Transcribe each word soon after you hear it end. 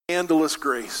Scandalous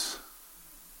grace.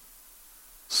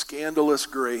 Scandalous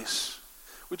grace.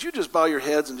 Would you just bow your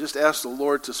heads and just ask the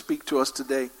Lord to speak to us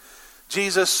today?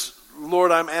 Jesus,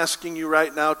 Lord, I'm asking you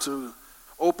right now to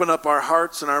open up our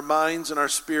hearts and our minds and our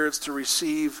spirits to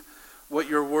receive what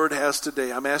your word has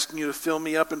today. I'm asking you to fill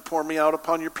me up and pour me out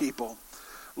upon your people.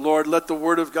 Lord, let the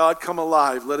word of God come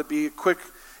alive. Let it be quick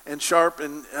and sharp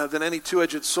and than any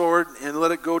two-edged sword, and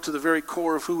let it go to the very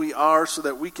core of who we are so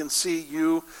that we can see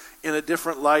you in a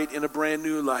different light, in a brand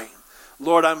new light.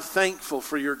 Lord, I'm thankful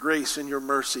for your grace and your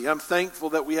mercy. I'm thankful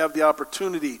that we have the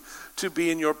opportunity to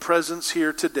be in your presence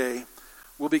here today.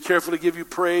 We'll be careful to give you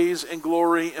praise and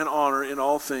glory and honor in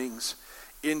all things.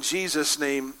 In Jesus'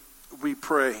 name we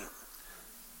pray.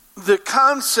 The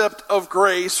concept of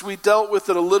grace, we dealt with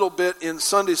it a little bit in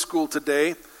Sunday school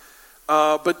today,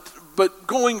 but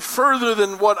going further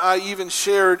than what I even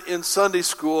shared in Sunday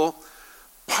school,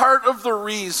 part of the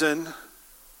reason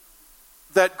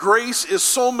that grace is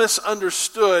so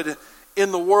misunderstood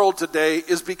in the world today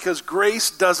is because grace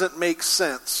doesn't make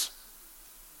sense.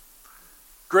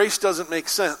 Grace doesn't make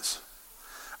sense.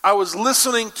 I was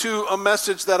listening to a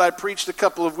message that I preached a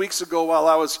couple of weeks ago while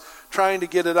I was trying to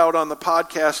get it out on the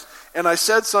podcast, and I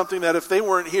said something that if they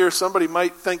weren't here, somebody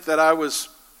might think that I was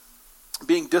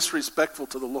being disrespectful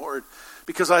to the Lord,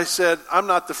 because I said, I'm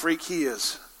not the freak he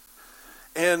is.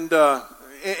 And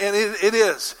it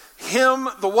is.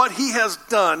 What he has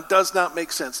done does not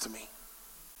make sense to me.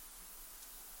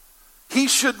 He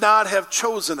should not have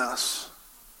chosen us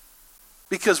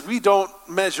because we don't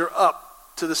measure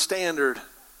up to the standard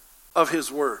of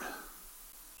his word.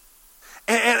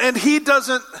 And he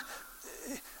doesn't,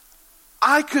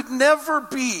 I could never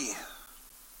be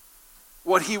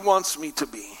what he wants me to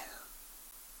be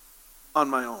on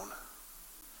my own.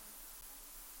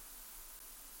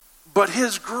 But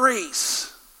his grace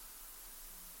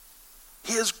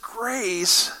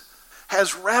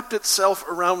has wrapped itself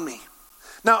around me.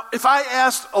 Now, if I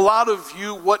asked a lot of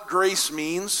you what grace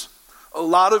means, a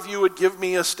lot of you would give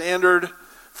me a standard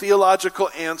theological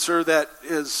answer that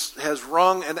has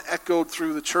rung and echoed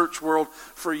through the church world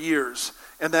for years.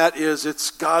 And that is, it's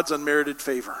God's unmerited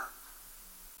favor.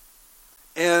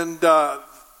 And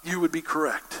you would be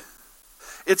correct.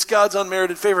 It's God's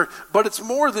unmerited favor, but it's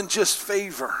more than just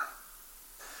favor.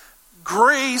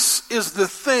 Grace is the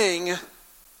thing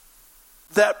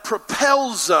that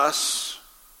propels us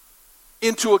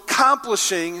into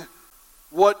accomplishing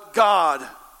what God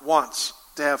wants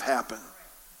to have happen.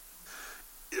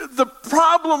 The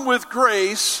problem with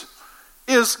grace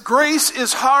is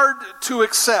hard to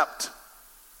accept.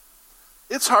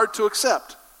 It's hard to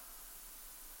accept.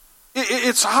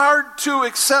 It's hard to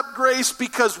accept grace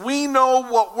because we know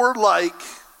what we're like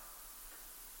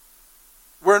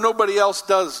where nobody else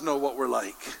does know what we're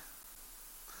like.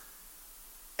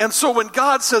 And so when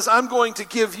God says, I'm going to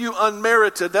give you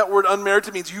unmerited, that word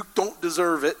unmerited means you don't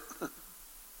deserve it.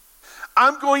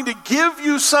 I'm going to give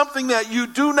you something that you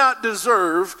do not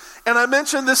deserve. And I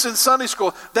mentioned this in Sunday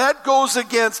school. That goes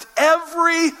against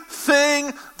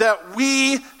everything that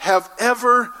we have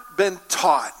ever been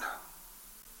taught.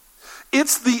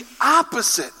 It's the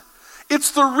opposite.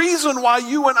 It's the reason why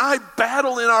you and I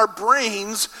battle in our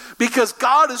brains, because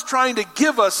God is trying to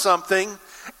give us something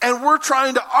and we're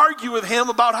trying to argue with him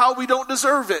about how we don't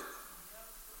deserve it.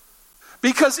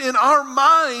 Because in our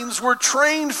minds, we're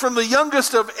trained from the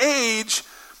youngest of age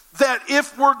that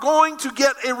if we're going to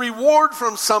get a reward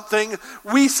from something,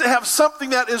 we have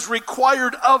something that is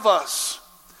required of us.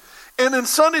 And in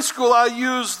Sunday school, I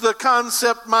used the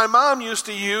concept my mom used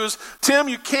to use. Tim,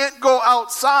 you can't go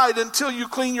outside until you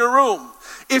clean your room.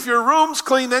 If your room's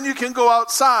clean, then you can go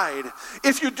outside.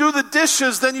 If you do the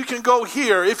dishes, then you can go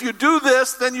here. If you do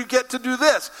this, then you get to do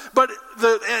this. But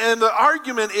the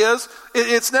argument is,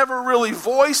 it's never really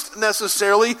voiced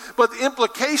necessarily, but the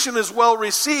implication is well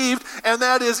received, and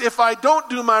that is, if I don't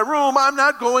do my room, I'm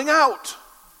not going out.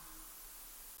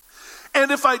 And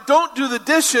if I don't do the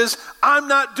dishes, I'm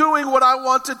not doing what I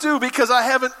want to do because I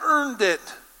haven't earned it.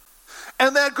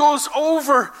 And that goes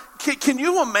over. Can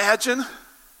you imagine?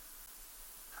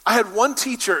 I had one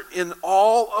teacher in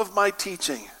all of my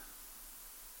teaching,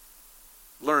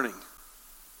 learning,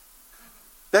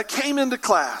 that came into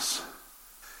class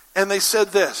and they said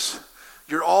this: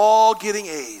 you're all getting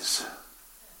A's.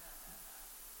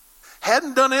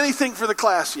 Hadn't done anything for the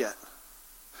class yet.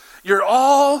 You're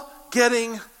all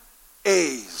getting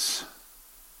A's.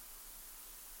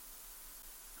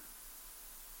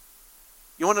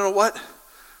 You want to know what?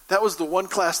 That was the one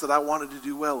class that I wanted to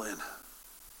do well in.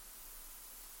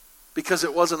 Because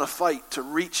it wasn't a fight to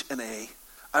reach an A.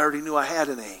 I already knew I had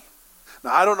an A.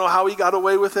 Now, I don't know how he got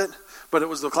away with it, but it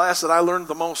was the class that I learned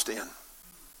the most in.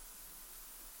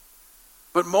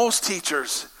 But most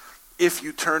teachers, if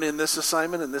you turn in this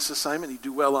assignment and this assignment, you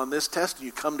do well on this test, and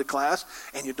you come to class,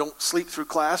 and you don't sleep through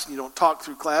class, and you don't talk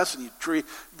through class, and you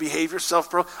behave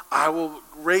yourself, I will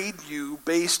grade you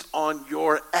based on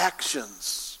your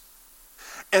actions.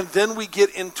 And then we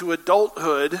get into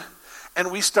adulthood,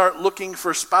 and we start looking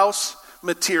for spouse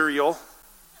material.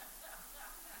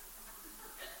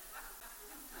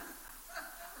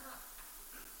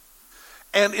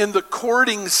 And in the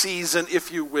courting season,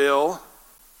 if you will,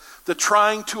 the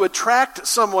trying to attract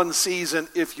someone season,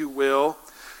 if you will,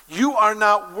 you are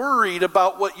not worried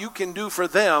about what you can do for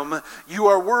them. You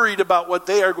are worried about what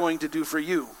they are going to do for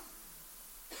you.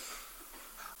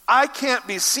 I can't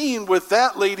be seen with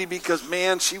that lady because,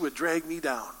 man, she would drag me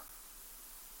down.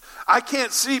 I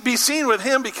can't be seen with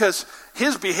him because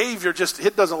his behavior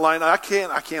it doesn't line up. I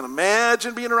can't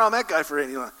imagine being around that guy for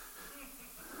any long.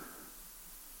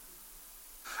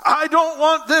 I don't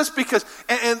want this because,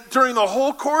 and during the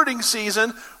whole courting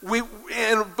season,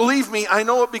 and believe me, I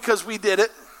know it because we did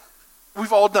it.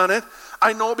 We've all done it.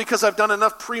 I know it because I've done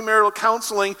enough premarital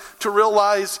counseling to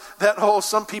realize that,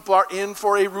 some people are in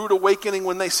for a rude awakening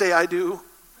when they say I do.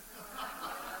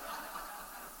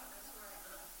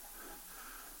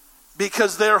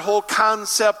 Because their whole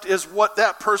concept is what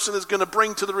that person is going to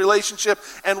bring to the relationship.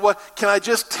 And can I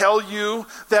just tell you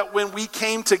that when we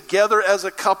came together as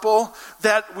a couple,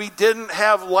 that we didn't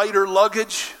have lighter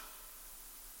luggage.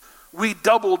 We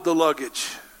doubled the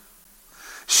luggage.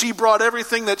 She brought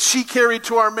everything that she carried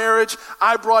to our marriage.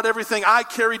 I brought everything I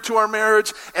carried to our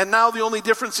marriage. And now the only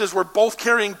difference is we're both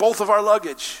carrying both of our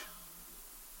luggage.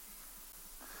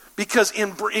 Because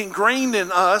ingrained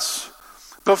in us,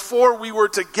 before we were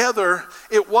together,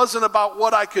 it wasn't about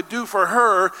what I could do for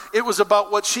her. It was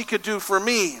about what she could do for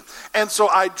me. And so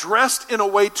I dressed in a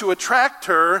way to attract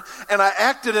her, and I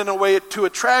acted in a way to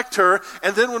attract her.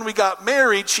 And then when we got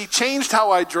married, she changed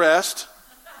how I dressed.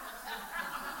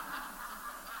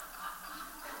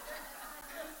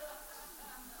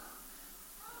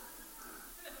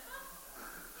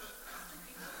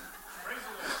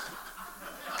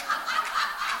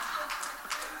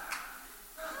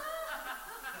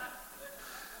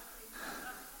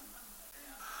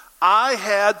 I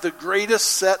had the greatest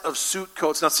set of suit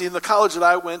coats. Now, see, in the college that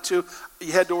I went to,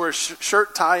 you had to wear a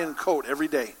shirt, tie, and coat every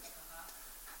day.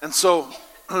 And so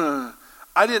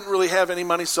I didn't really have any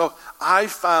money, so I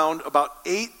found about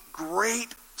 8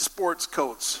 great sports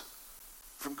coats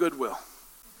from Goodwill.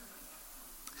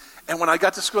 And when I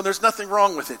got to school, and there's nothing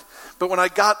wrong with it, but when I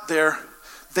got there,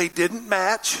 they didn't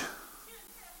match.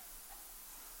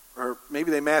 Or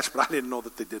maybe they matched, but I didn't know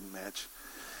that they didn't match.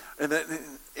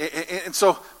 And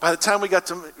so by the time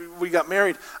we got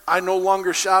married, I no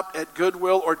longer shopped at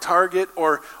Goodwill or Target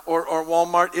or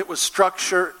Walmart. It was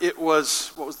Structure. It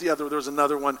was, what was the other? There was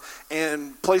another one.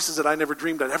 And places that I never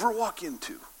dreamed I'd ever walk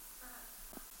into.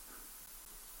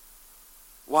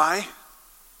 Why?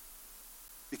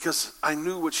 Because I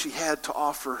knew what she had to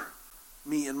offer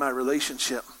me in my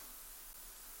relationship.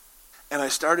 And I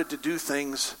started to do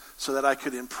things so that I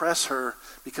could impress her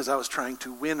because I was trying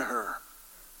to win her.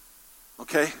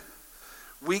 Okay?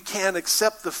 We can't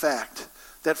accept the fact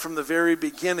that from the very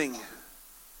beginning,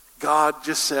 God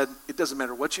just said, it doesn't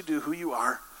matter what you do, who you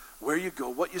are, where you go,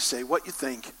 what you say, what you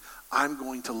think, I'm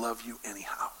going to love you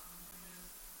anyhow.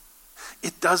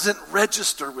 It doesn't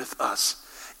register with us.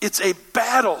 It's a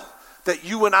battle that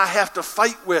you and I have to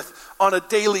fight with on a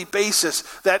daily basis,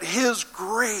 that His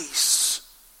grace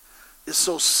is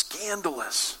so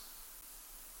scandalous.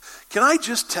 Can I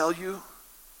just tell you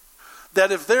that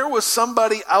if there was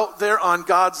somebody out there on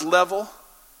God's level,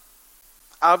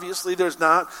 obviously there's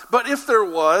not, but if there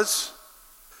was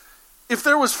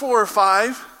 4 or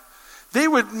 5, they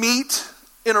would meet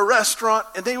in a restaurant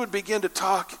and they would begin to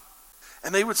talk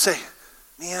and they would say,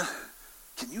 man,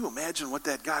 can you imagine what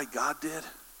that guy God did?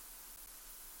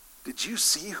 Did you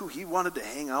see who he wanted to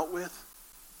hang out with?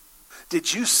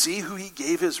 Did you see who he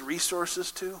gave his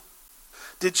resources to?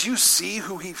 Did you see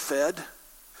who he fed?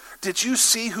 Did you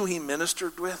see who he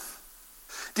ministered with?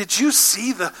 Did you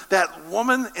see that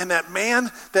woman and that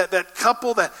man, that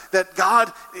couple, that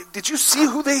God, did you see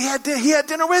who he had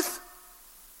dinner with?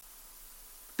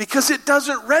 Because it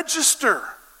doesn't register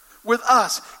with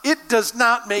us. It does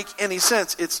not make any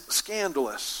sense. It's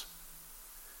scandalous.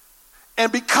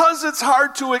 And because it's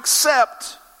hard to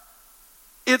accept,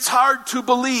 it's hard to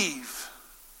believe.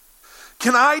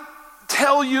 Can I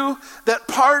tell you that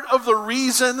part of the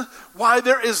reason why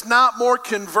there is not more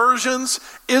conversions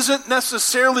isn't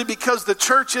necessarily because the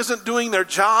church isn't doing their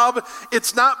job.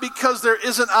 It's not because there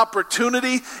isn't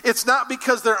opportunity. It's not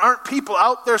because there aren't people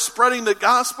out there spreading the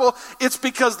gospel. It's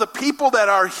because the people that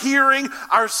are hearing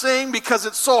are saying, because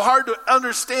it's so hard to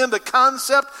understand the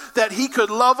concept that he could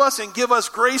love us and give us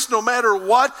grace no matter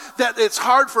what, that it's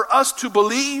hard for us to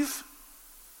believe.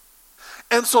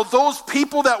 And so those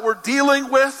people that we're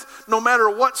dealing with, no matter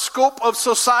what scope of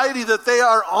society that they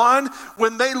are on,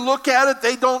 when they look at it,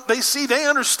 they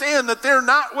understand that they're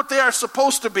not what they are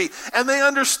supposed to be. And they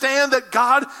understand that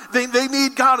God, they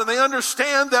need God. And they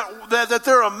understand that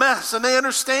they're a mess. And they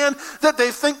understand that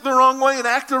they think the wrong way and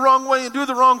act the wrong way and do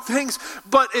the wrong things.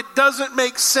 But it doesn't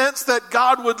make sense that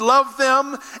God would love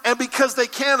them. And because they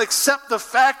can't accept the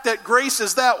fact that grace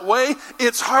is that way,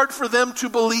 it's hard for them to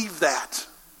believe that.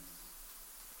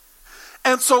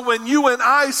 And so when you and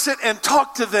I sit and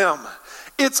talk to them,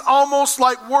 it's almost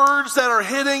like words that are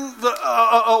hitting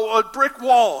a brick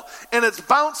wall, and it's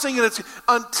bouncing, and it's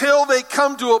until they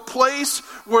come to a place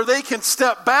where they can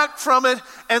step back from it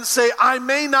and say, I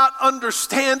may not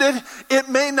understand it, it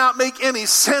may not make any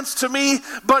sense to me,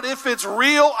 but if it's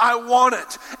real, I want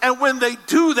it. And when they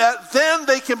do that, then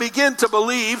they can begin to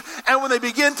believe, and when they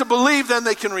begin to believe, then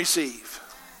they can receive.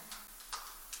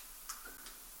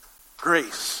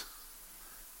 Grace.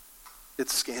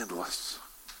 It's scandalous.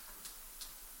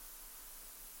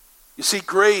 You see,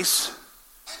 grace,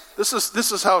 this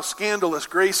is how scandalous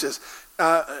grace is.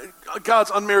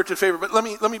 God's unmerited favor. But let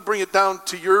me bring it down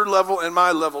to your level and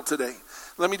my level today.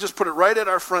 Let me just put it right at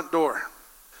our front door.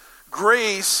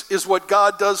 Grace is what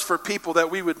God does for people that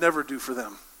we would never do for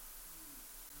them.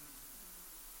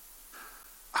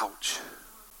 Ouch.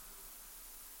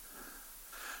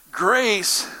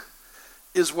 Grace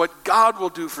is what God will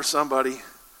do for somebody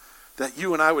that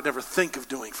you and I would never think of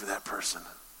doing for that person.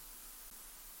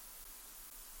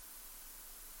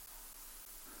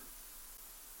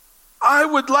 I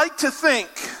would like to think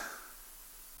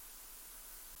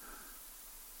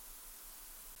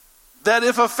that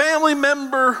if a family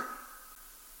member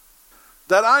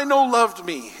that I know loved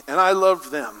me and I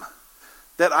loved them,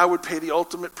 that I would pay the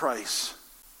ultimate price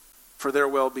for their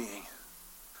well-being.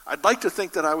 I'd like to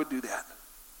think that I would do that.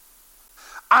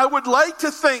 I would like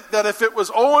to think that if it was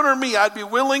Owen or me, I'd be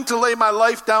willing to lay my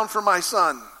life down for my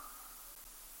son.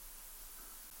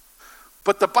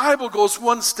 But the Bible goes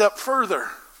one step further.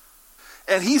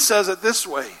 And he says it this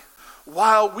way: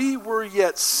 while we were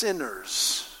yet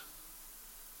sinners,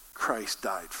 Christ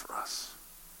died for us.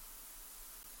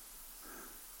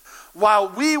 While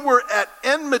we were at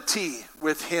enmity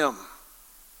with him,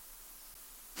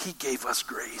 he gave us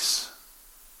grace.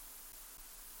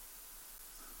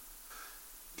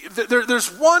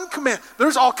 There's one command.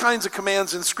 There's all kinds of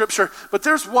commands in Scripture, but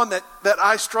there's one that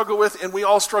I struggle with and we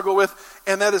all struggle with,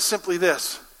 and that is simply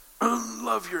this: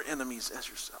 love your enemies as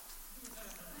yourself.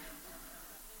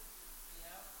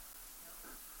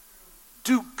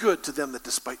 Do good to them that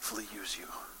despitefully use you.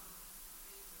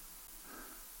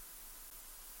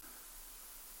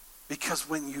 Because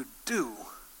when you do,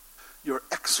 you're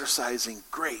exercising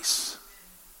grace.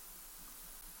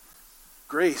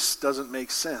 Grace doesn't make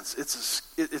sense. It's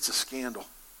a scandal.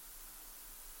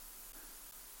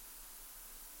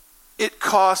 It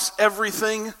costs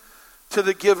everything to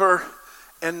the giver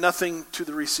and nothing to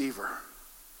the receiver.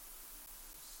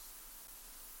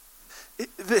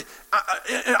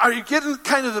 Are you getting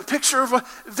kind of the picture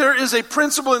of there is a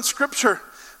principle in Scripture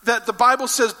that the Bible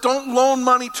says don't loan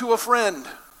money to a friend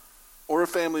or a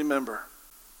family member.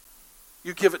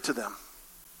 You give it to them.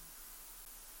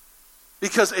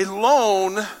 Because a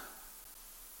loan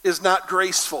is not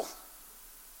graceful.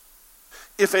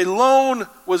 If a loan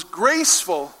was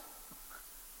graceful,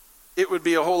 it would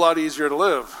be a whole lot easier to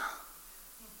live.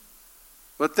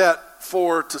 But that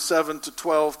 4 to 7 to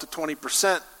 12 to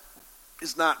 20%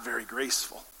 is not very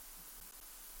graceful.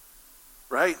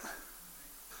 Right?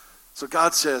 So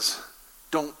God says,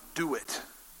 don't do it.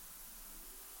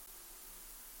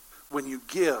 When you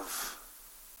give,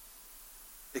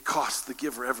 it costs the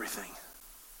giver everything.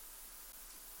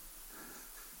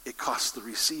 It costs the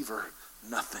receiver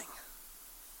nothing.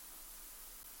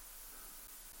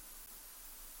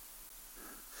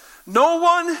 No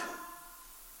one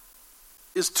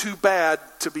is too bad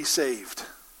to be saved.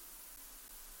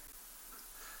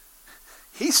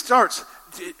 He starts,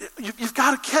 you've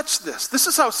got to catch this. This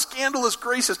is how scandalous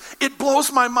grace is. It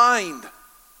blows my mind.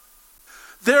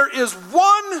 There is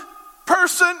one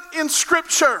person in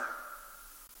Scripture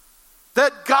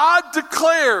that God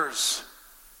declares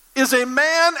is a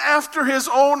man after his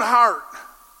own heart.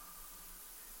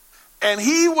 And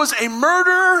he was a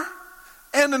murderer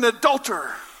and an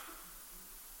adulterer.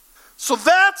 So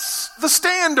that's the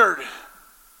standard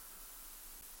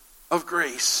of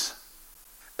grace.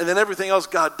 And then everything else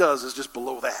God does is just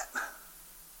below that.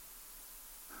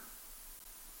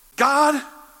 God,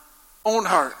 own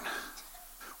heart.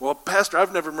 Well, Pastor,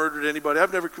 I've never murdered anybody.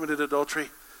 I've never committed adultery.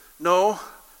 No,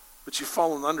 but you've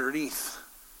fallen underneath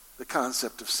the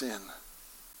concept of sin.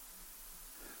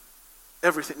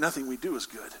 Nothing we do is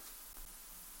good.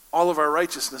 All of our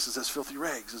righteousness is as filthy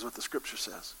rags, is what the scripture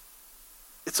says.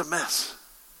 It's a mess.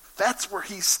 That's where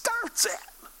he starts at.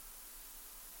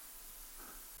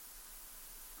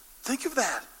 Think of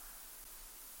that.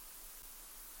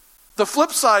 The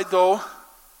flip side, though,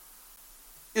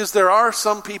 is there are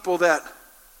some people that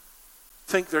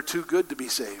think they're too good to be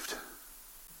saved. The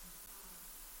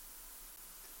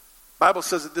Bible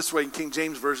says it this way in King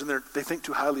James Version, they think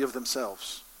too highly of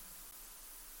themselves.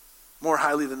 More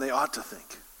highly than they ought to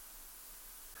think.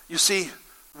 You see,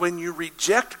 when you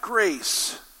reject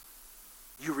grace,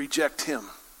 you reject him.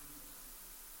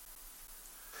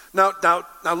 Now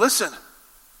listen.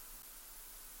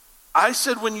 I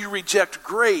said when you reject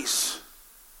grace,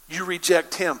 you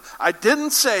reject him. I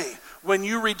didn't say when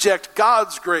you reject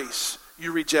God's grace,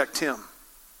 you reject him.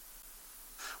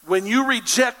 When you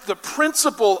reject the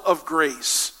principle of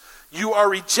grace, you are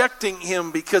rejecting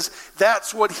him, because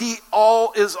that's what he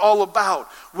is all about.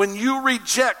 When you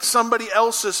reject somebody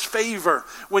else's favor,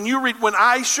 when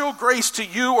I show grace to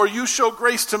you or you show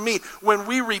grace to me, when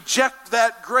we reject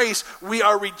that grace, we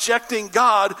are rejecting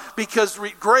God, because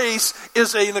grace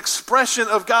is an expression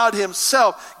of God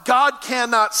himself. God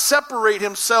cannot separate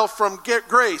himself from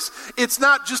grace. It's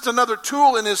not just another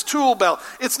tool in his tool belt.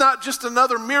 It's not just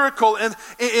another miracle in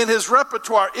his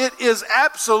repertoire. It is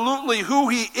absolutely who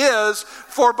he is.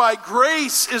 For by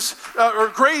grace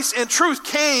grace and truth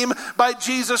came by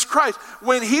Jesus Christ.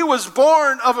 When he was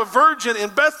born of a virgin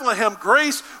in Bethlehem,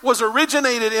 grace was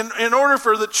originated in order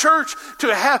for the church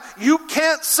to have. You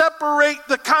can't separate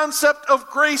the concept of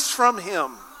grace from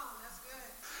him.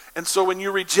 And so when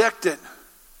you reject it,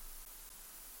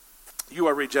 you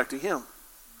are rejecting him.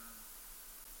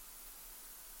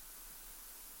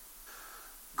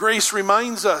 Grace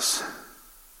reminds us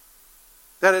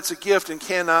that it's a gift and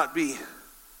cannot be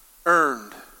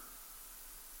earned.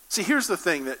 See, here's the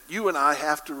thing that you and I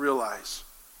have to realize.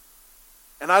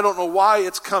 And I don't know why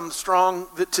it's come strong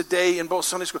that today in both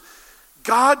Sunday school.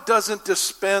 God doesn't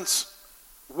dispense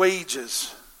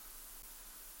wages.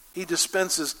 He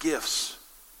dispenses gifts.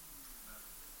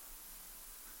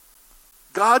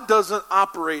 God doesn't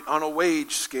operate on a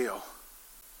wage scale.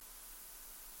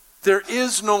 There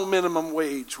is no minimum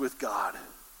wage with God.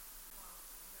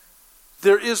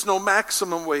 There is no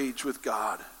maximum wage with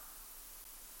God.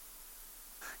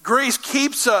 Grace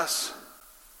keeps us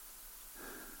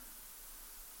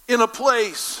in a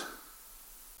place,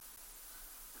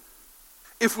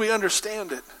 if we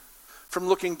understand it, from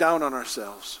looking down on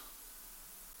ourselves.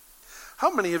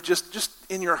 How many have just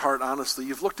in your heart, honestly,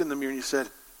 you've looked in the mirror and you said,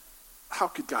 how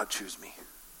could God choose me?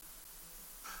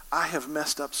 I have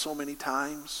messed up so many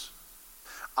times.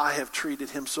 I have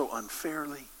treated him so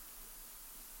unfairly.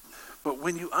 But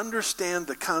when you understand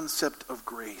the concept of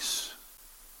grace,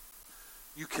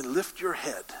 you can lift your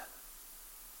head.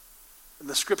 And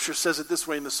the scripture says it this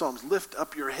way in the Psalms: lift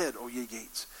up your head, O ye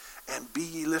gates, and be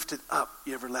ye lifted up,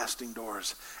 ye everlasting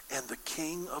doors, and the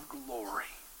King of glory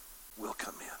will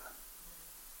come in.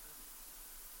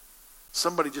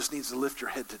 Somebody just needs to lift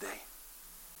your head today.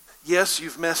 Yes,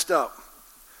 you've messed up.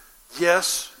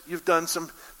 Yes, you've done some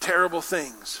terrible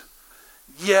things.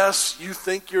 Yes, you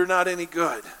think you're not any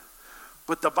good.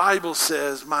 But the Bible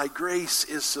says, my grace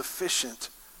is sufficient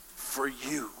for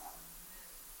you.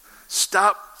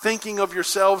 Stop thinking of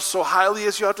yourself so highly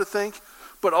as you ought to think,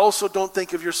 but also don't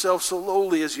think of yourself so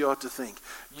lowly as you ought to think.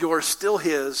 You're still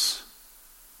his,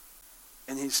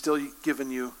 and he's still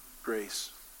given you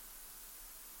grace.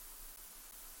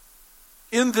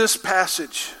 In this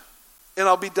passage, and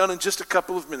I'll be done in just a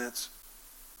couple of minutes.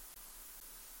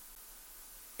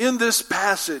 In this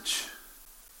passage,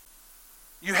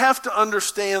 you have to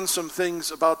understand some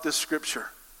things about this scripture.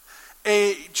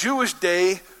 A Jewish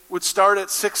day would start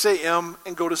at 6 a.m.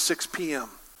 and go to 6 p.m.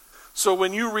 So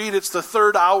when you read it's the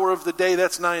third hour of the day,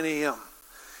 that's 9 a.m.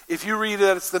 If you read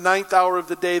that it's the ninth hour of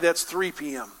the day, that's 3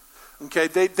 p.m. Okay,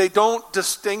 they don't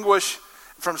distinguish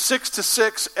from 6 to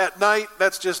 6 at night,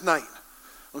 that's just night.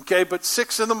 Okay, but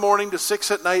 6 in the morning to 6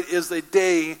 at night is the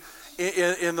day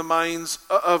in the minds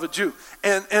of a Jew.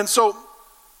 And so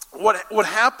what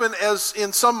happened, as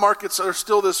in some markets are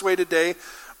still this way today,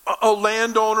 a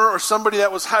landowner or somebody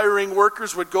that was hiring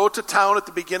workers would go to town at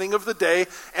the beginning of the day,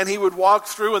 and he would walk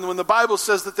through, and when the Bible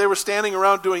says that they were standing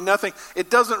around doing nothing, it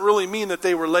doesn't really mean that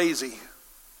they were lazy.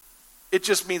 It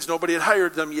just means nobody had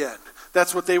hired them yet.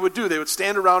 That's what they would do. They would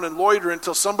stand around and loiter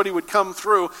until somebody would come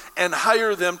through and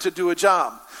hire them to do a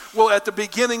job. Well, at the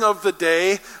beginning of the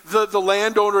day, the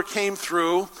landowner came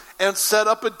through and set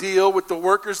up a deal with the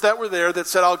workers that were there that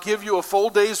said, I'll give you a full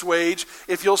day's wage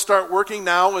if you'll start working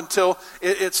now until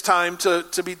it's time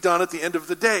to be done at the end of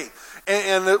the day.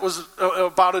 And it was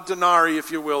about a denarii,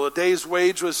 if you will. A day's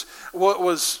wage was what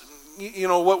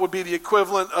would be the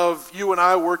equivalent of you and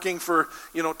I working for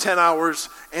 10 hours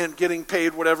and getting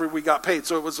paid whatever we got paid.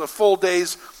 So it was a full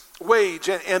day's wage,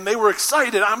 and they were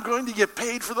excited. I'm going to get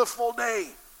paid for the full day.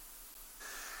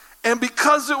 And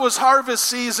because it was harvest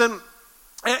season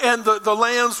and the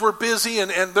lands were busy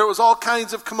and there was all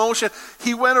kinds of commotion,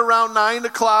 he went around 9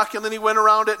 o'clock, and then he went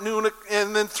around at noon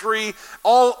and then 3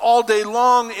 all day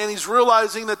long, and he's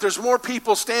realizing that there's more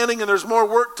people standing and there's more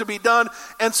work to be done.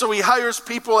 And so he hires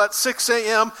people at 6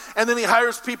 a.m. and then he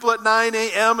hires people at 9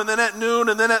 a.m. and then at noon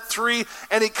and then at 3,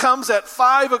 and he comes at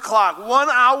 5 o'clock, 1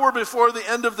 hour before the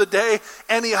end of the day,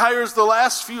 and he hires the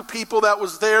last few people that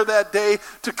was there that day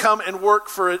to come and work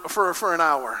for an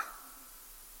hour.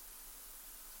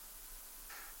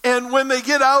 And when they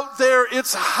get out there,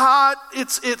 it's hot.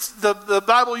 It's the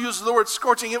Bible uses the word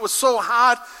scorching. It was so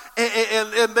hot,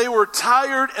 and they were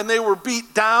tired, and they were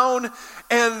beat down,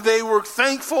 and they were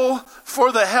thankful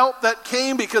for the help that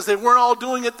came because they weren't all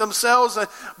doing it themselves.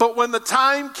 But when the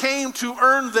time came to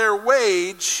earn their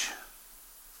wage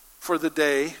for the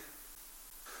day,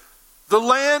 the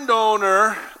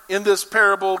landowner in this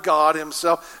parable, God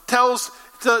himself, tells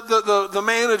the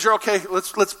manager, okay,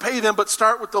 let's pay them, but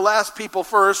start with the last people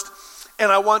first,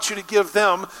 and I want you to give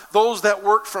them, those that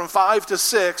worked from 5 to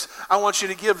 6, I want you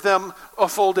to give them a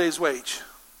full day's wage.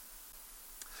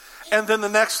 And then the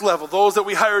next level, those that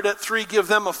we hired at 3, give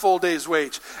them a full day's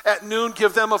wage. At noon,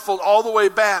 give them a full, all the way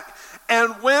back.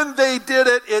 And when they did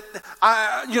it,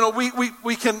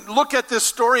 we can look at this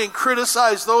story and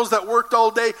criticize those that worked all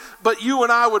day, but you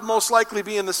and I would most likely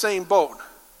be in the same boat.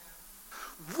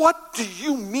 What do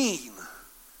you mean?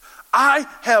 I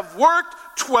have worked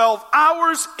 12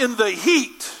 hours in the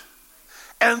heat,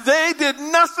 and they did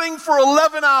nothing for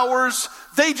 11 hours.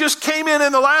 They just came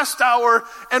in the last hour,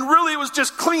 and really it was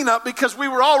just cleanup because we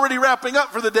were already wrapping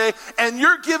up for the day, and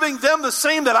you're giving them the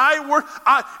same that I worked.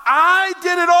 I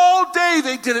did it all day.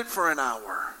 They did it for an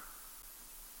hour.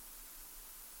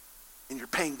 And you're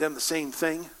paying them the same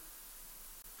thing?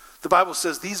 The Bible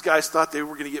says these guys thought they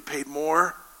were going to get paid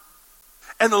more.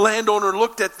 And the landowner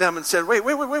looked at them and said, wait.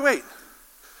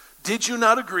 Did you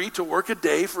not agree to work a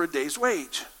day for a day's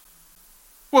wage?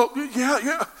 Well,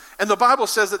 yeah. And the Bible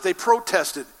says that they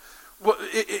protested. Well,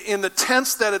 in the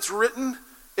tense that it's written,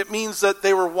 it means that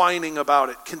they were whining about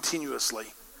it continuously.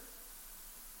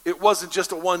 It wasn't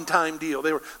just a one-time deal.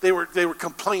 They were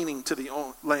complaining to the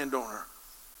landowner.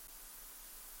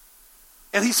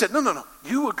 And he said, no.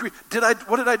 You agree.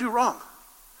 What did I do wrong?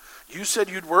 You said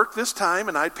you'd work this time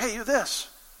and I'd pay you this.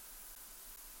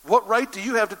 What right do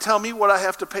you have to tell me what I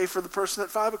have to pay for the person at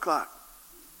 5 o'clock?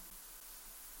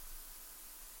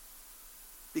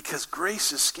 Because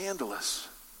grace is scandalous.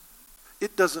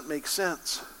 It doesn't make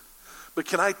sense. But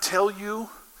can I tell you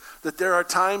that there are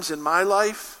times in my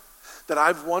life that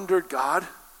I've wondered, God,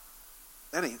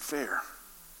 that ain't fair.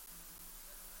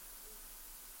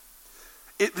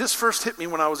 This first hit me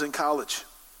when I was in college.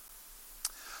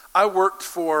 I worked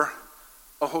for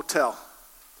a hotel,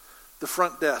 the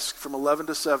front desk from 11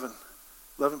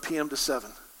 p.m. to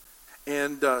 7,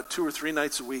 and 2 or 3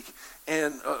 nights a week.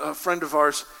 And a friend of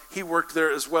ours, he worked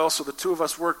there as well, so the two of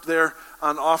us worked there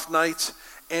on off nights.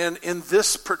 And in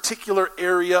this particular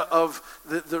area of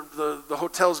the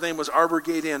hotel's name was Arbor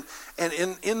Gate Inn, and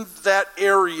in that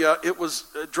area, it was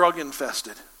drug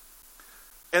infested.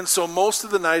 And so most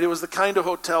of the night, it was the kind of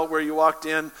hotel where you walked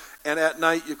in, and at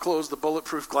night you closed the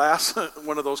bulletproof glass,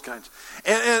 one of those kinds.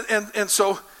 And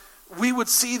so we would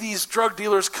see these drug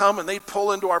dealers come, and they'd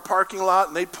pull into our parking lot,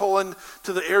 and they'd pull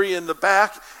into the area in the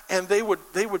back, and they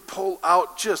would pull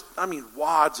out just,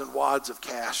 wads and wads of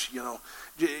cash,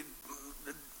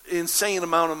 insane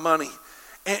amount of money.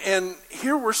 And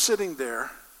here we're sitting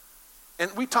there,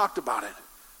 and we talked about it.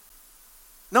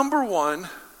 Number one,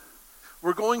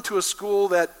 we're going to a school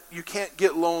that you can't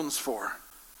get loans for.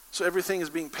 So everything is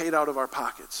being paid out of our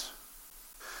pockets.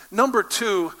 Number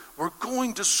two, we're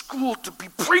going to school to be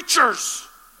preachers.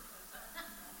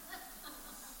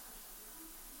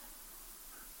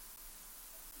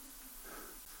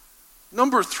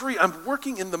 Number three, I'm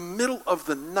working in the middle of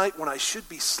the night when I should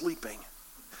be sleeping.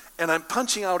 and I'm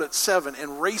punching out at 7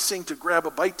 and racing to grab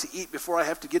a bite to eat before I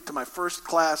have to get to my first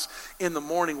class in the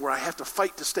morning where I have to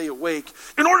fight to stay awake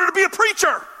in order to be a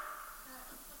preacher.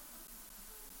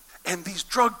 And these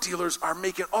drug dealers are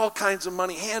making all kinds of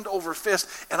money hand over fist,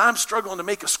 and I'm struggling to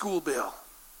make a school bill.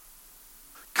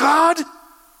 God,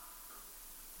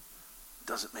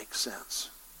 doesn't make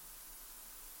sense.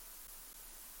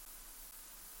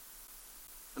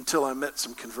 Until I met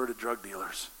some converted drug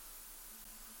dealers.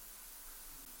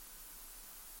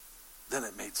 Then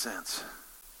it made sense.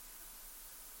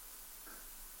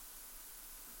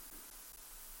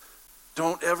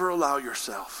 Don't ever allow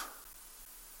yourself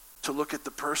to look at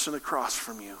the person across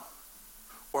from you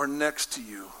or next to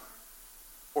you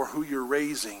or who you're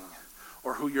raising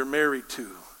or who you're married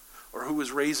to or who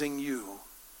is raising you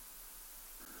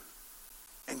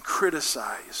and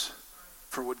criticize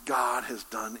for what God has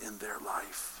done in their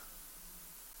life.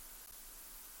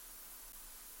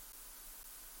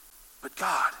 But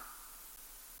God,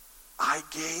 I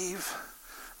gave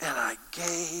and I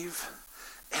gave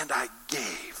and I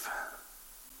gave.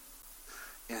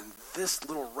 And this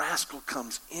little rascal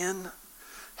comes in,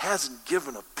 hasn't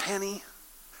given a penny,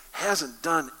 hasn't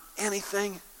done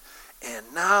anything, and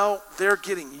now they're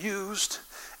getting used.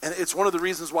 And it's one of the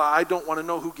reasons why I don't want to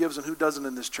know who gives and who doesn't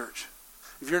in this church.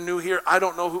 If you're new here, I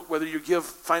don't know whether you give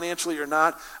financially or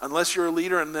not, unless you're a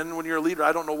leader. And then when you're a leader,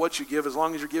 I don't know what you give, as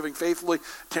long as you're giving faithfully.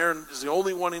 Taryn is the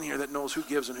only one in here that knows who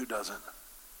gives and who doesn't.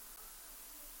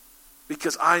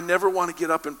 Because I never want to get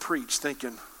up and preach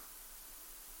thinking,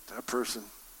 that person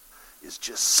is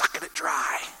just sucking it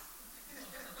dry.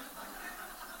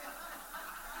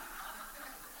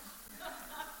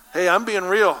 Hey, I'm being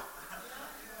real.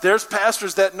 There's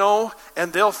pastors that know,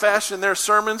 and they'll fashion their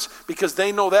sermons because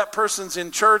they know that person's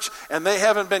in church and they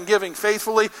haven't been giving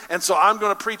faithfully, and so I'm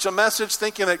going to preach a message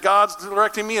thinking that God's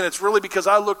directing me, and it's really because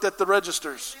I looked at the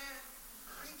registers.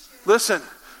 Listen,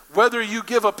 whether you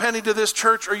give a penny to this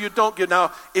church or you don't give.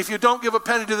 Now, if you don't give a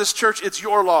penny to this church, it's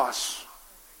your loss.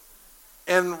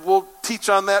 And we'll teach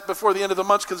on that before the end of the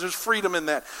month because there's freedom in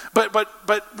that. But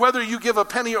whether you give a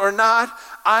penny or not,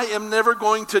 I am never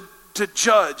going to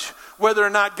judge whether or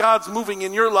not God's moving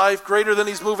in your life greater than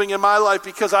he's moving in my life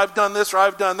because I've done this or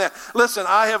I've done that. Listen,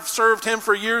 I have served him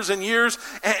for years and years,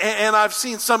 and I've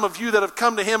seen some of you that have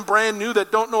come to him brand new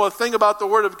that don't know a thing about the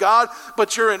Word of God,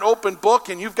 but you're an open book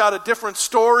and you've got a different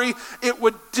story. It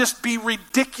would just be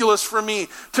ridiculous for me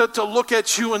to look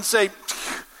at you and say,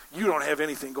 you don't have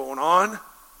anything going on.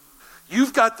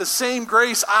 You've got the same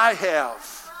grace I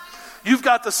have. You've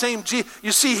got the same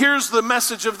You see, here's the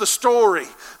message of the story.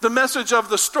 The message of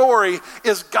the story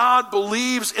is God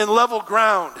believes in level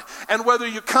ground. And whether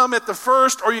you come at the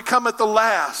first or you come at the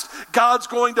last, God's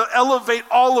going to elevate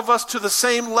all of us to the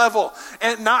same level.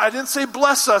 And now, I didn't say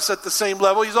bless us at the same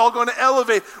level. He's all going to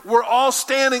elevate. We're all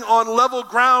standing on level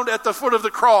ground at the foot of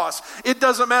the cross. It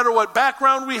doesn't matter what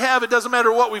background we have. It doesn't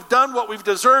matter what we've done, what we've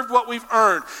deserved, what we've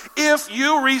earned. If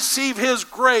you receive his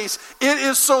grace, it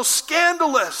is so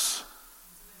scandalous.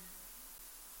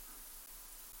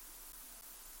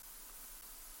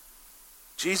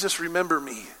 Jesus, remember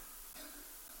me.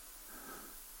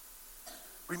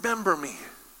 Remember me.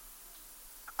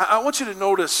 I want you to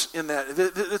notice in that,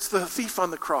 it's the thief on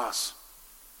the cross.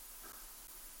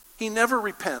 He never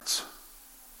repents.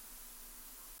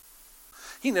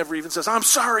 He never even says, I'm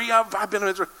sorry, I've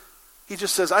been... He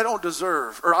just says, I don't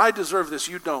deserve, or I deserve this,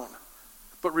 you don't.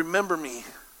 But remember me.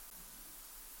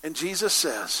 And Jesus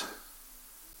says,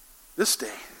 this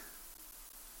day,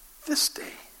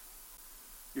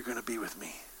 you're going to be with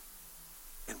me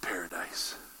in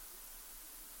paradise.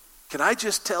 Can I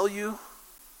just tell you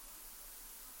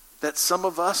that some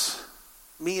of us,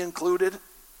 me included,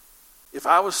 if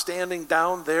I was standing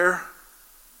down there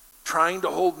trying to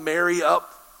hold Mary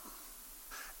up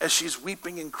as she's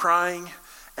weeping and crying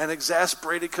and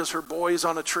exasperated because her boy's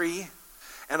on a tree,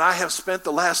 and I have spent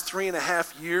the last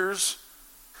 3.5 years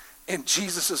and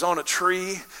Jesus is on a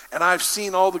tree, and I've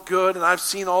seen all the good and I've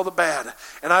seen all the bad,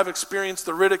 and I've experienced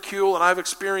the ridicule and I've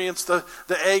experienced the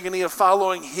agony of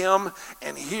following him,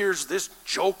 and here's this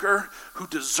joker who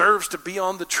deserves to be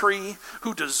on the tree,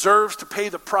 who deserves to pay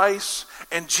the price,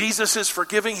 and Jesus is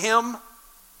forgiving him.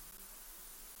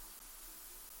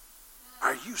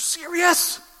 Are you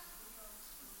serious?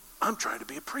 I'm trying to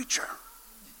be a preacher.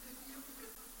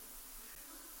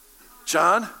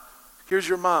 John, here's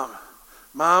your mom.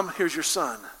 Mom, here's your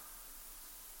son.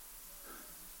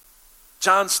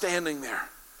 John's standing there.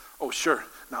 Oh, sure.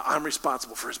 Now I'm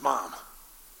responsible for his mom.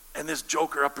 And this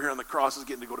joker up here on the cross is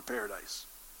getting to go to paradise.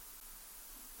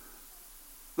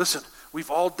 Listen,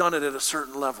 we've all done it at a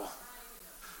certain level.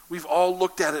 We've all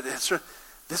looked at it.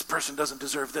 this person doesn't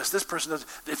deserve this. This person doesn't.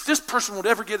 If this person would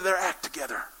ever get their act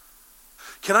together.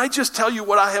 Can I just tell you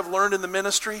what I have learned in the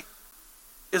ministry?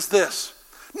 Is this.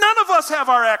 None of us have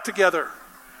our act together.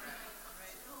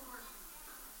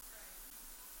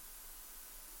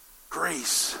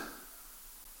 Grace.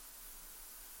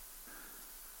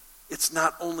 It's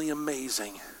not only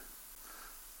amazing,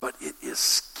 but it is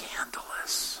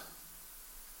scandalous.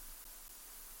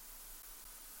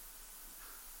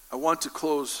 I want to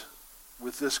close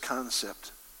with this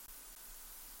concept.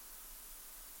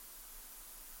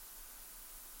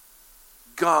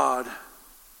 God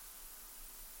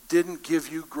didn't give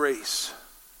you grace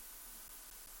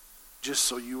just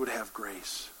so you would have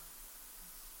grace.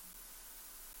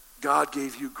 God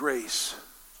gave you grace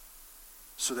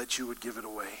so that you would give it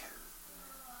away.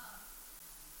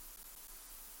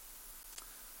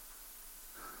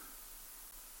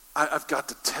 I've got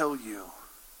to tell you,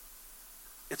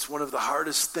 it's one of the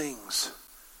hardest things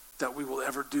that we will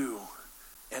ever do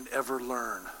and ever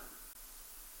learn.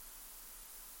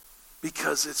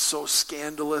 Because it's so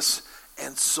scandalous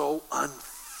and so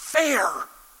unfair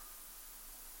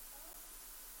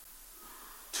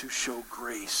to show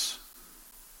grace.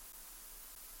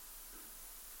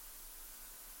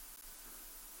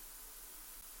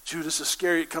 Judas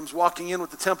Iscariot comes walking in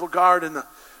with the temple guard in the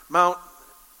Mount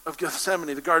of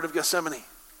Gethsemane, the Garden of Gethsemane.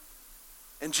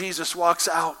 And Jesus walks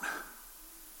out.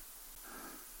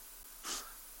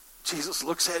 Jesus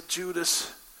looks at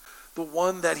Judas, the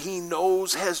one that he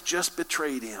knows has just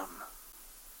betrayed him.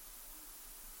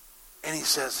 And he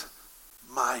says,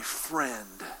 "My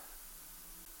friend,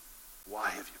 why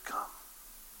have you come?"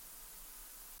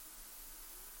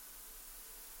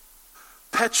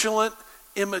 Petulant,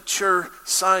 immature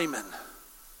Simon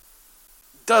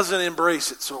doesn't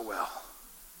embrace it so well.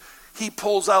 He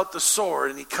pulls out the sword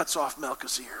and he cuts off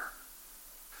Malchus' ear.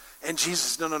 And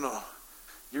Jesus, no.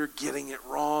 You're getting it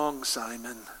wrong,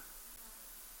 Simon.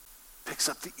 Picks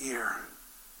up the ear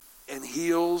and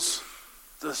heals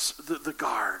the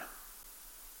guard.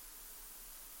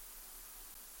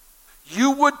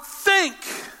 You would think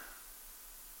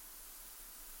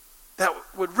that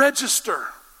would register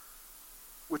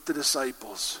with the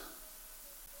disciples,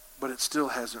 but it still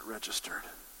hasn't registered.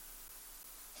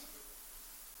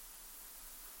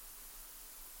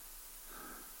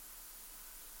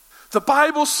 The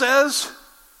Bible says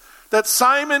that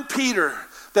Simon Peter,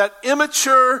 that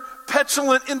immature,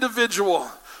 petulant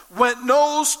individual, went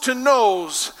nose to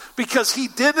nose because he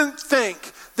didn't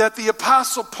think that the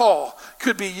Apostle Paul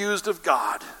could be used of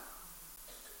God.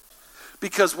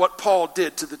 Because what Paul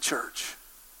did to the church.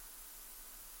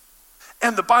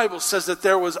 And the Bible says that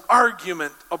there was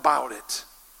argument about it.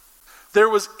 There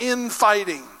was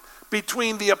infighting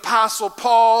between the Apostle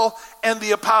Paul and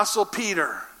the Apostle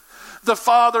Peter. The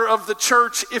father of the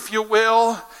church, if you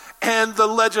will, and the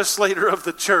legislator of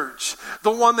the church. The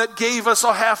one that gave us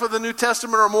a half of the New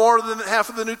Testament or more than half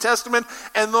of the New Testament,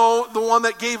 and the one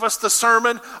that gave us the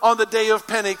sermon on the day of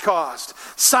Pentecost.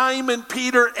 Simon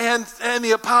Peter and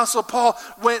the Apostle Paul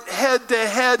went head to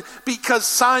head because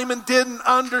Simon didn't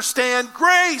understand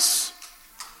grace.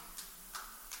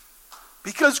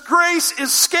 Because grace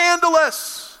is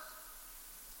scandalous.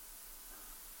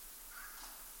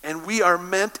 And we are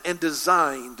meant and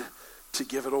designed to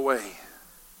give it away.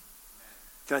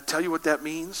 Can I tell you what that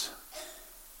means?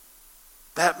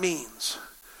 That means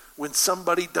when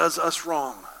somebody does us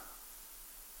wrong,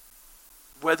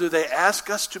 whether they ask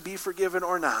us to be forgiven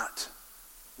or not,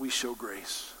 we show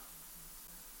grace.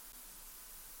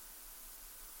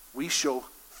 We show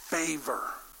favor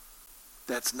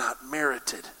that's not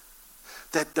merited,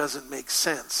 that doesn't make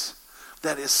sense,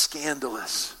 that is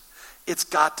scandalous. It's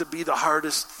got to be the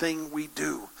hardest thing we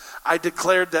do. I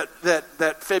declared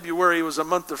that February was a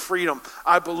month of freedom.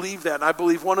 I believe that. And I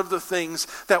believe one of the things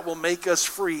that will make us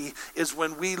free is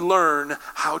when we learn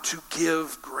how to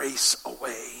give grace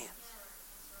away.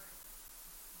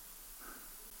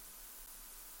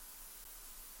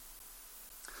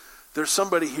 There's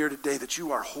somebody here today that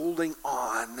you are holding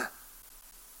on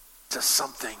to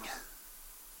something.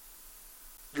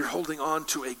 You're holding on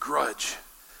to a grudge.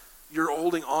 You're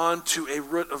holding on to a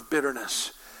root of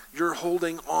bitterness. You're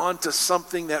holding on to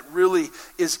something that really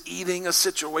is eating a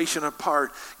situation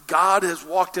apart. God has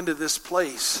walked into this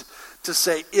place to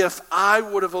say, if I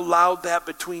would have allowed that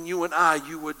between you and I,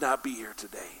 you would not be here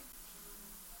today.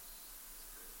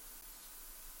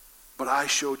 But I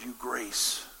showed you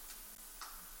grace.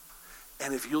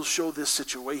 And if you'll show this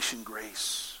situation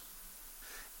grace,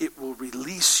 it will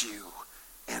release you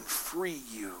and free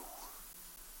you.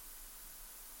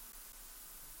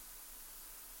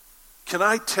 Can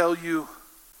I tell you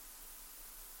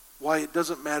why it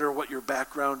doesn't matter what your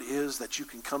background is that you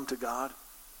can come to God?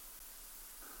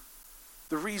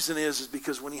 The reason is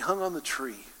because when he hung on the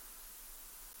tree,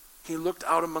 he looked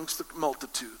out amongst the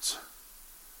multitudes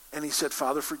and he said,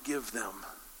 Father, forgive them,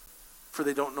 for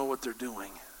they don't know what they're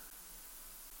doing.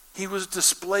 He was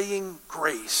displaying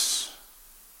grace.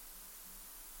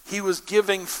 He was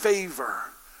giving favor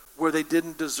where they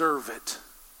didn't deserve it.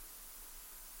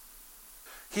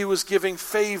 He was giving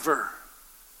favor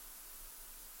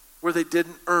where they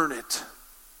didn't earn it.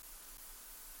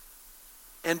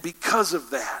 And because of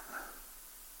that,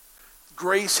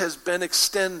 grace has been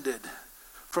extended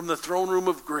from the throne room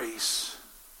of grace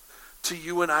to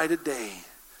you and I today,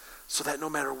 so that no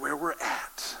matter where we're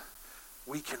at,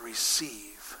 we can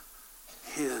receive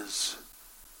his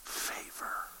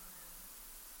favor.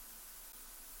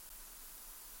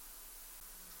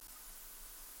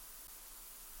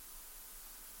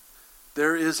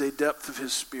 There is a depth of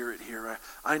his spirit here.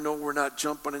 I know we're not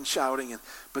jumping and shouting,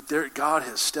 but God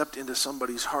has stepped into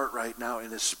somebody's heart right now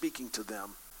and is speaking to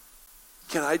them.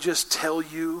 Can I just tell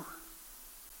you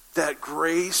that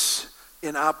grace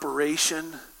in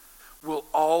operation will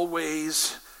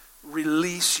always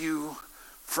release you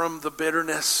from the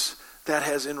bitterness that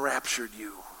has enraptured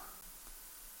you?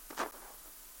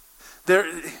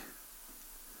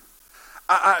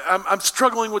 I'm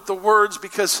struggling with the words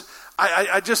because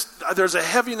there's a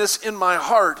heaviness in my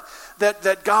heart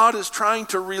that God is trying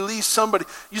to release somebody.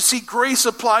 You see, grace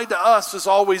applied to us is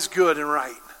always good and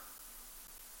right.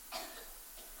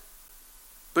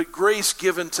 But grace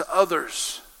given to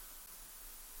others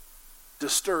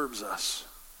disturbs us.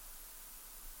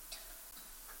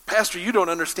 Pastor, you don't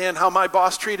understand how my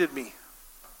boss treated me.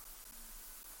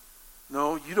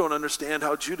 No, you don't understand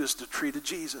how Judas treated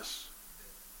Jesus.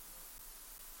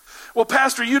 Well,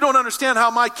 Pastor, you don't understand how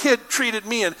my kid treated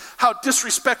me and how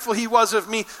disrespectful he was of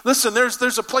me. Listen,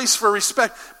 there's a place for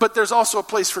respect, but there's also a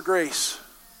place for grace.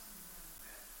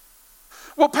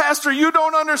 Well, Pastor, you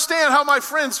don't understand how my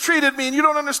friends treated me, and you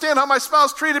don't understand how my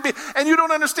spouse treated me, and you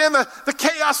don't understand the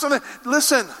chaos.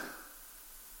 Listen,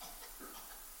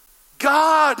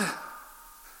 God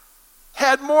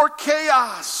had more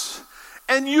chaos,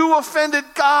 and you offended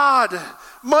God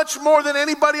much more than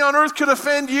anybody on earth could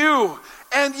offend you,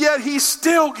 and yet he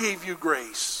still gave you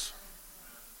grace.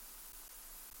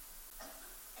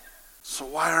 So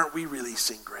why aren't we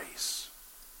releasing grace?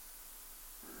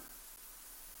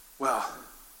 Well,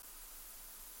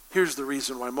 here's the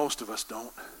reason why most of us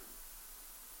don't.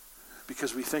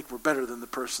 Because we think we're better than the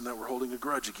person that we're holding a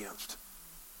grudge against.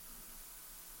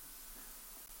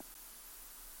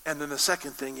 And then the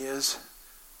second thing is,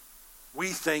 we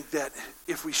think that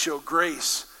if we show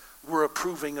grace, we're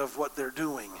approving of what they're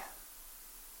doing.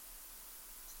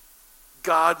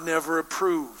 God never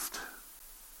approved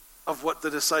of what the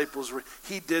disciples were.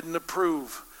 He didn't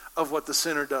approve of what the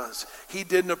sinner does. He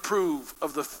didn't approve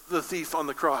of the thief on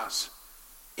the cross.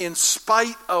 In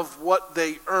spite of what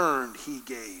they earned, he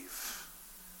gave.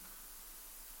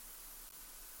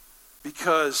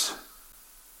 Because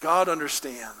God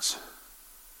understands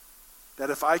that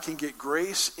if I can get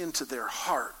grace into their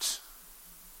heart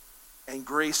and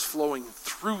grace flowing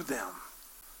through them,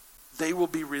 they will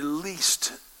be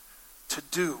released to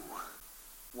do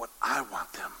what I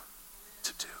want them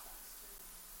to do.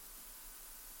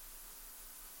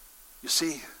 You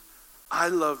see, I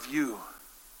love you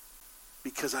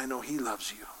because I know he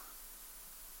loves you.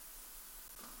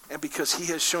 And because he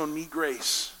has shown me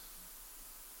grace.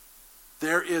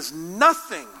 There is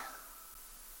nothing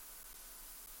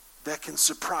that can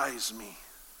surprise me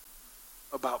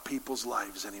about people's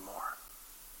lives anymore.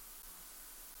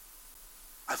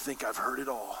 I think I've heard it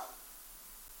all.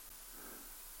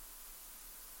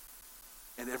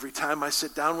 And every time I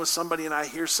sit down with somebody and I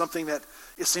hear something that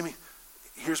is seeming,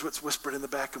 here's what's whispered in the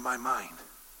back of my mind.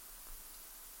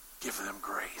 Give them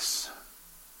grace.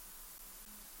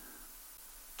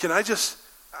 Can I just,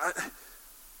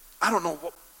 I don't know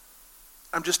what,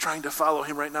 I'm just trying to follow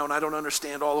him right now, and I don't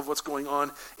understand all of what's going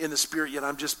on in the spirit yet.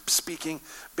 I'm just speaking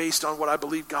based on what I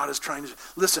believe God is trying to do.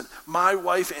 Listen, my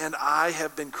wife and I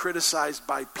have been criticized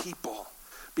by people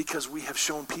because we have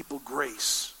shown people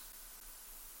grace.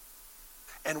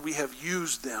 And we have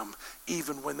used them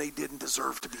even when they didn't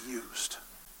deserve to be used.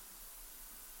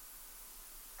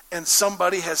 And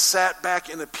somebody has sat back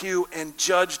in the pew and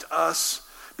judged us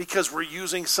because we're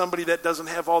using somebody that doesn't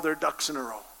have all their ducks in a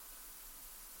row,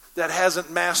 that hasn't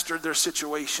mastered their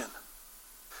situation.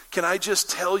 Can I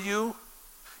just tell you,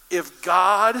 if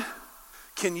God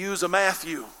can use a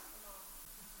Matthew,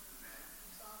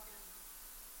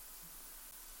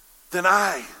 then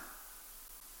I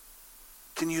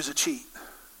can use a cheat.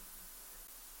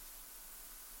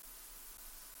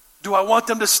 Do I want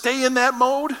them to stay in that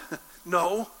mode?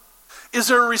 No. Is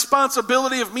there a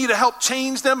responsibility of me to help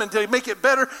change them and to make it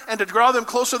better and to draw them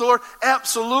closer to the Lord?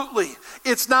 Absolutely.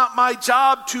 It's not my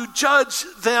job to judge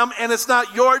them, and it's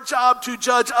not your job to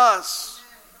judge us.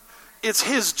 It's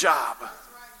His job.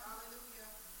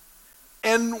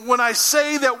 And when I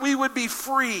say that we would be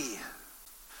free,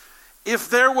 if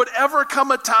there would ever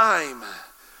come a time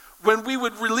when we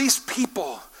would release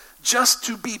people just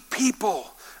to be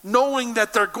people, knowing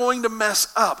that they're going to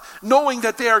mess up, knowing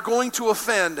that they are going to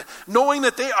offend, knowing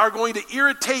that they are going to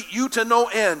irritate you to no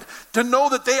end, to know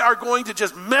that they are going to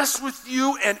just mess with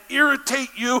you and irritate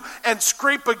you and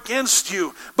scrape against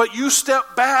you. But you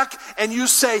step back and you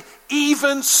say,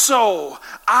 even so,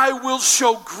 I will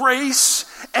show grace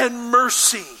and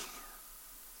mercy,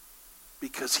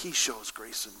 because He shows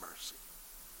grace and mercy.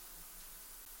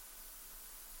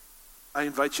 I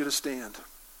invite you to stand.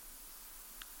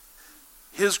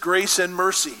 His grace and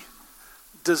mercy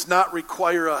does not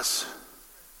require us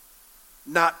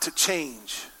not to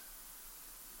change,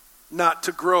 not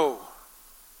to grow,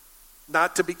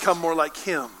 not to become more like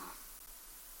Him.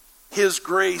 His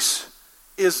grace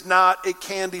is not a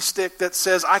candy stick that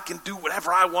says I can do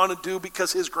whatever I want to do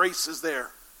because His grace is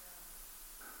there.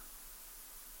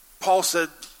 Paul said,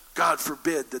 God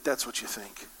forbid that that's what you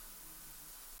think.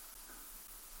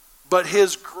 But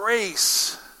His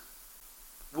grace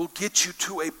will get you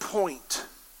to a point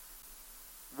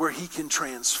where He can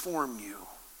transform you.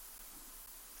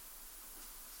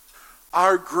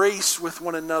 Our grace with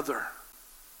one another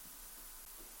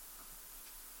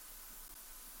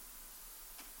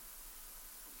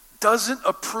doesn't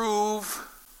approve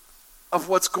of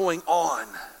what's going on.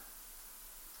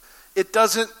 It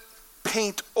doesn't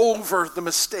paint over the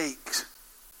mistakes.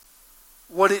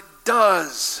 What it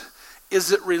does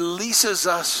is it releases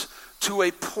us to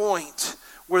a point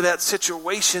where that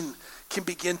situation can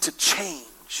begin to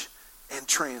change and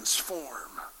transform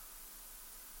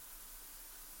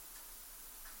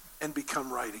and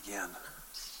become right again.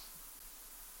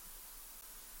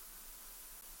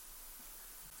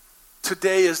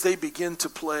 Today, as they begin to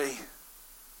play,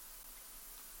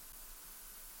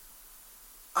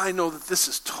 I know that this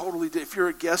is totally, if you're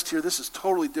a guest here, this is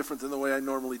totally different than the way I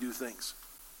normally do things.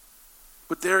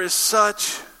 But there is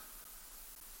such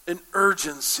an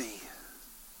urgency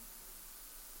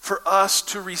for us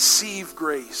to receive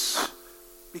grace,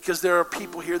 because there are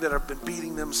people here that have been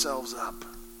beating themselves up.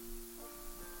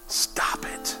 Stop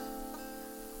it.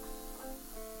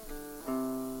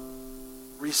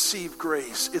 Receive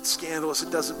grace. It's scandalous.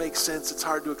 It doesn't make sense. It's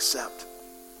hard to accept.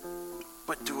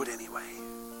 But do it anyway.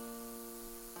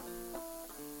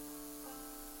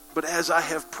 But as I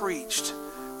have preached,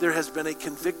 there has been a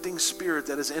convicting spirit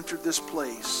that has entered this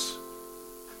place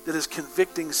that is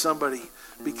convicting somebody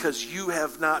because you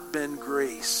have not been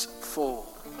graceful,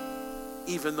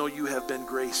 even though you have been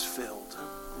grace-filled.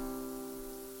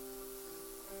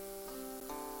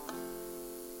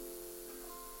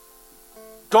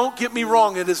 Don't get me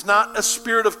wrong, it is not a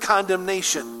spirit of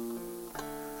condemnation.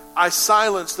 I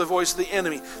silence the voice of the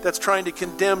enemy that's trying to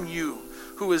condemn you,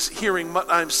 who is hearing what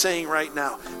I'm saying right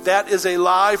now. That is a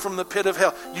lie from the pit of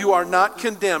hell. You are not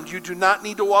condemned. You do not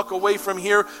need to walk away from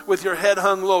here with your head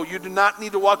hung low. You do not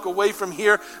need to walk away from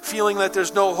here feeling that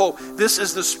there's no hope. This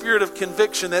is the spirit of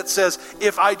conviction that says,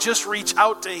 if I just reach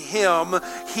out to Him,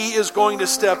 He is going to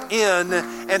step in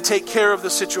and take care of the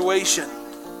situation.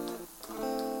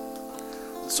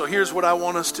 So here's what I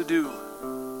want us to do.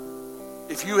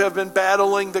 If you have been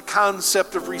battling the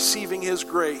concept of receiving His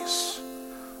grace,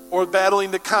 or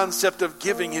battling the concept of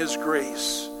giving His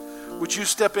grace, would you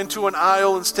step into an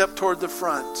aisle and step toward the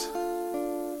front?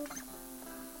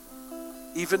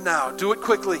 Even now, do it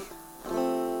quickly.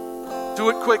 Do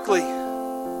it quickly.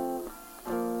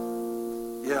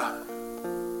 Yeah.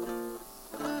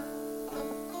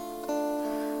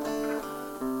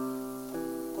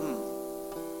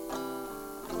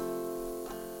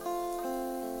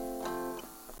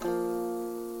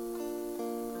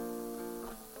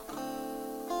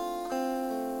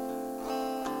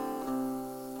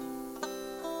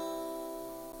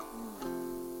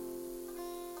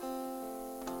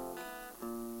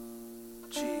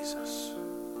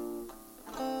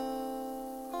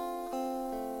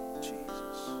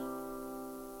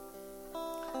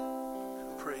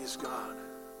 God.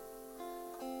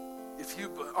 If you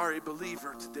are a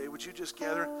believer today, would you just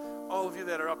gather? All of you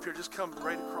that are up here, just come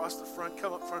right across the front,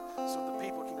 come up front so the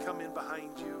people can come in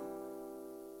behind you.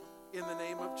 In the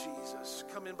name of Jesus,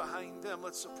 come in behind them.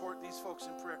 Let's support these folks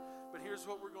in prayer. But here's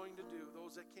what we're going to do.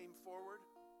 Those that came forward,